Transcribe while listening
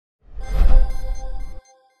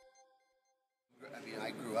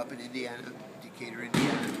grew up in Indiana, Decatur,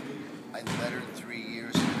 Indiana. I lettered 3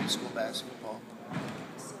 years in high school basketball.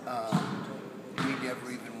 We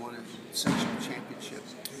never even won a sectional championship.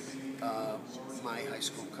 My high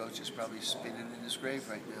school coach is probably spinning in his grave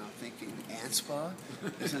right now, thinking Anspaugh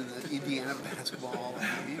is in the Indiana Basketball Hall of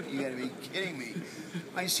Fame. You got to be kidding me!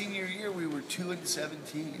 My senior year, we were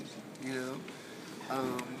 2-17. You know.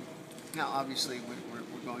 Now, obviously,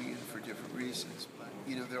 we're going in for different reasons, but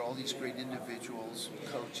you know, there are all these great individuals,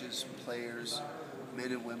 coaches, players,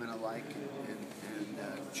 men and women alike, and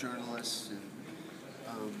journalists,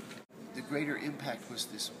 and the greater impact was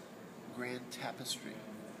this grand tapestry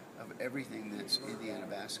of everything that's Indiana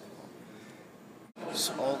basketball.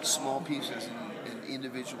 All small pieces and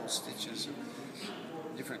individual stitches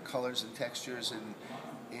of different colors and textures, and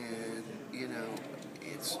you know,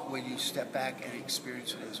 it's when you step back and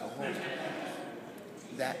experience it as a whole.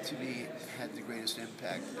 That to me had the greatest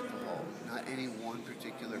impact at the whole. Not any one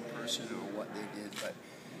particular person or what they did, but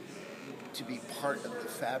to be part of the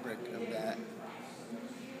fabric of that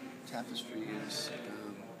tapestry is